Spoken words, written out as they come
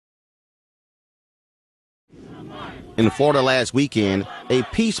In Florida last weekend, a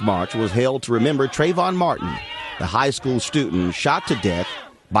peace march was held to remember Trayvon Martin, the high school student shot to death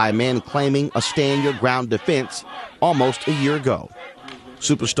by a man claiming a stand-your-ground defense almost a year ago.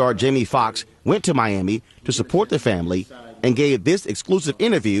 Superstar Jamie Foxx went to Miami to support the family and gave this exclusive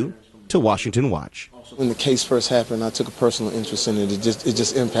interview to Washington Watch. When the case first happened, I took a personal interest in it. It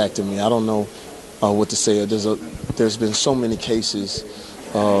just impacted me. I don't know what to say. There's been so many cases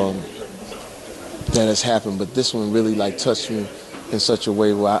that has happened, but this one really touched me in such a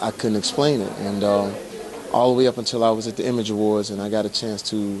way where I couldn't explain it. And all the way up until I was at the Image Awards, and I got a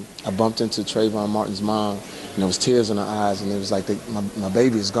chance I bumped into Trayvon Martin's mom, and there was tears in her eyes, and it was like, my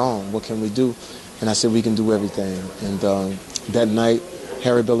baby is gone. What can we do? And I said, we can do everything. And that night,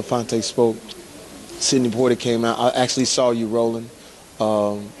 Harry Belafonte spoke. Sidney Porter came out. I actually saw you, Roland,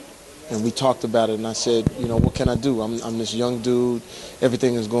 and we talked about it. And I said, what can I do? I'm this young dude.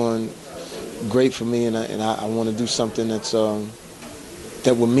 Everything is going great for me, and I want to do something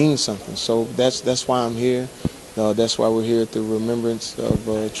that will mean something. So that's why I'm here. That's why we're here at the remembrance of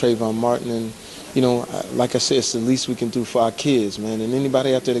Trayvon Martin. And like I said, it's the least we can do for our kids, man. And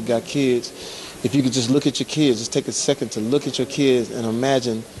anybody out there that got kids, if you could just look at your kids, just take a second to look at your kids and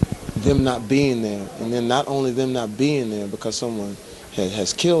imagine them not being there. And then not only them not being there because someone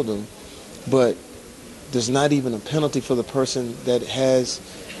has killed them, but there's not even a penalty for the person that has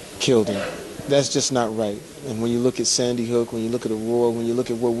killed him. That's just not right. And when you look at Sandy Hook, when you look at Aurora, when you look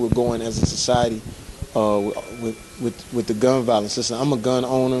at where we're going as a society with the gun violence. Listen, I'm a gun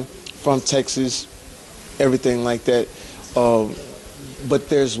owner from Texas, everything like that. But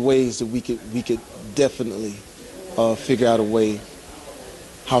there's ways that we could definitely figure out a way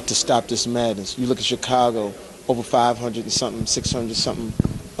how to stop this madness. You look at Chicago, over 500 and something, 600 something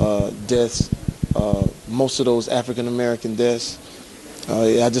deaths. Most of those African American deaths.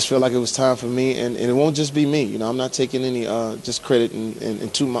 I just feel like it was time for me, and it won't just be me. I'm not taking any just credit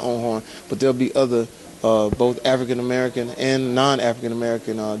and toot my own horn, but there'll be other both African American and non-African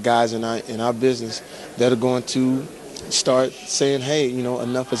American guys in our business that are going to start saying, hey,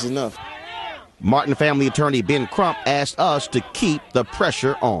 enough is enough. Martin family attorney Ben Crump asked us to keep the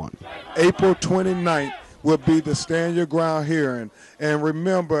pressure on. April 29th will be the Stand Your Ground hearing. And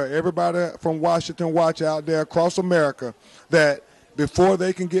remember, everybody from Washington Watch out there across America, that before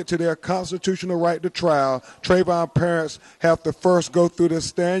they can get to their constitutional right to trial, Trayvon parents have to first go through the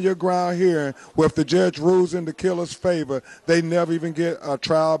Stand Your Ground hearing, where if the judge rules in the killer's favor, they never even get a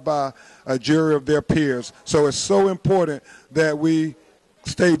trial by a jury of their peers. So it's so important that we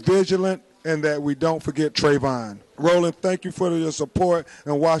stay vigilant and that we don't forget Trayvon. Roland, thank you for your support,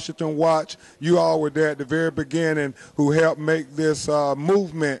 and Washington Watch. You all were there at the very beginning who helped make this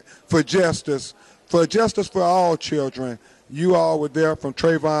movement for justice for all children. You all were there from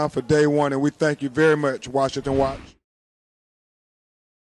Trayvon for day one, and we thank you very much, Washington Watch.